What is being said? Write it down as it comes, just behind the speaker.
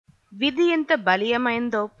విధి ఎంత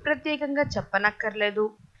బలీయమైందో ప్రత్యేకంగా చెప్పనక్కర్లేదు.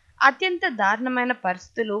 అత్యంత దారుణమైన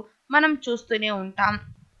పరిస్థితులు మనం చూస్తూనే ఉంటాం.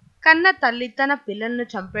 కన్న తల్లి తన పిల్లలను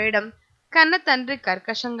చంపేయడం, కన్న తండ్రి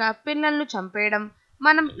కర్కశంగా పిల్లలను చంపేయడం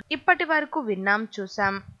మనం ఇప్పటి వరకు విన్నాం,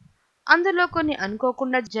 చూసాం. అందులో కొన్ని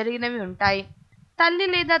అనుకోకుండా జరిగినవి ఉంటాయి. తల్లి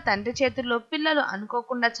లేదా తండ్రి చేతుల్లో పిల్లలు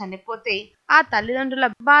అనుకోకుండా చనిపోతే ఆ తల్లిదండ్రుల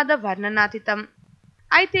బాధ వర్ణనాతీతం.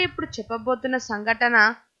 అయితే ఇప్పుడు చెప్పబోతున్న సంఘటన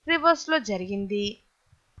రివర్స్ లో జరిగింది.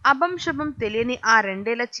 అభం శుభం తెలియని ఆ 2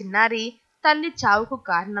 ఏళ్ల చిన్నారి తల్లి చావుకు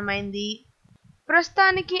కారణమైంది.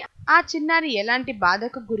 ప్రస్తుతానికి ఆ చిన్నారి ఎలాంటి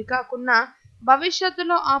బాధకు గురికాకున్నా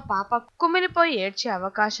భవిష్యత్తులో ఆ పాప కుమిలిపోయి ఏడ్చే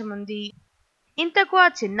అవకాశం ఉంది. ఇంతకు ఆ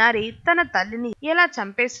చిన్నారి తన తల్లిని ఎలా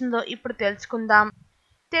చంపేసిందో ఇప్పుడు తెలుసుకుందాం.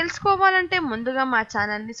 తెలుసుకోవాలంటే ముందుగా మా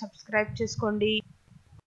ఛానల్ని సబ్స్క్రైబ్ చేసుకోండి.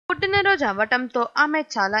 పుట్టినరోజు అవ్వటంతో ఆమె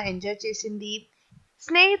చాలా ఎంజాయ్ చేసింది.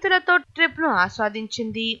 స్నేహితులతో ట్రిప్ను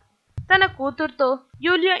ఆస్వాదించింది. తన కూతురుతో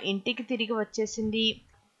యూలియా ఇంటికి తిరిగి వచ్చేసింది.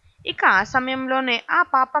 ఇక ఆ సమయంలోనే ఆ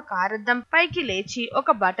పాప కారద్దం పైకి లేచి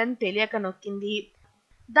ఒక బటన్ తెలియక నొక్కింది.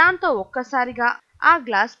 దాంతో ఒక్కసారిగా ఆ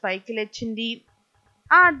గ్లాస్ పైకి లేచింది.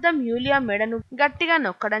 ఆ అద్దం యూలియా మెడను గట్టిగా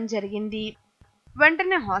నొక్కడం జరిగింది.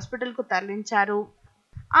 వెంటనే హాస్పిటల్కు తరలించారు.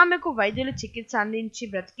 ఆమెకు వైద్యులు చికిత్స అందించి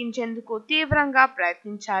బ్రతికించేందుకు తీవ్రంగా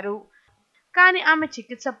ప్రయత్నించారు. కానీ ఆమె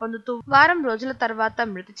చికిత్స పొందుతూ వారం రోజుల తర్వాత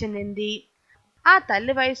మృతి చెందింది. ఆ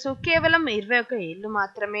తల్లి వయసు కేవలం 21 ఏళ్లు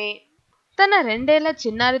మాత్రమే. తన 2 ఏళ్ల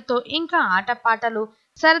చిన్నారితో ఇంకా ఆటపాటలు,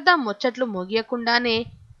 సరదా ముచ్చట్లు ముగియకుండానే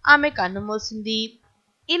ఆమె కన్నుమూసింది.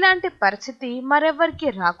 ఇలాంటి పరిస్థితి మరెవ్వరికీ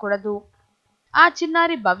రాకూడదు. ఆ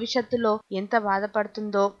చిన్నారి భవిష్యత్తులో ఎంత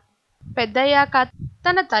బాధపడుతుందో. పెద్దయ్యాక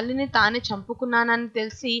తన తల్లిని తానే చంపుకున్నానని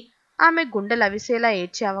తెలిసి ఆమె గుండెలవిసేలా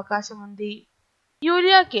ఏడ్చే అవకాశం ఉంది.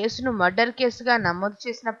 యూలియా కేసును మర్డర్ కేసుగా నమోదు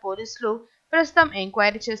చేసిన పోలీసులు ప్రస్తుతం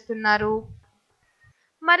ఎంక్వైరీ చేస్తున్నారు.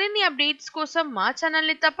 మరిన్ని అప్డేట్స్ కోసం మా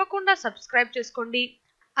ఛానల్ని తప్పకుండా సబ్స్క్రైబ్ చేసుకోండి.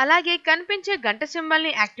 అలాగే కనిపించే గంట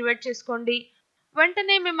సింబల్ని యాక్టివేట్ చేసుకోండి.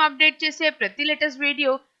 వెంటనే మేము అప్డేట్ చేసే ప్రతి లేటెస్ట్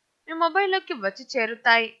వీడియో మీ మొబైల్లోకి వచ్చి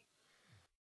చేరుతాయి.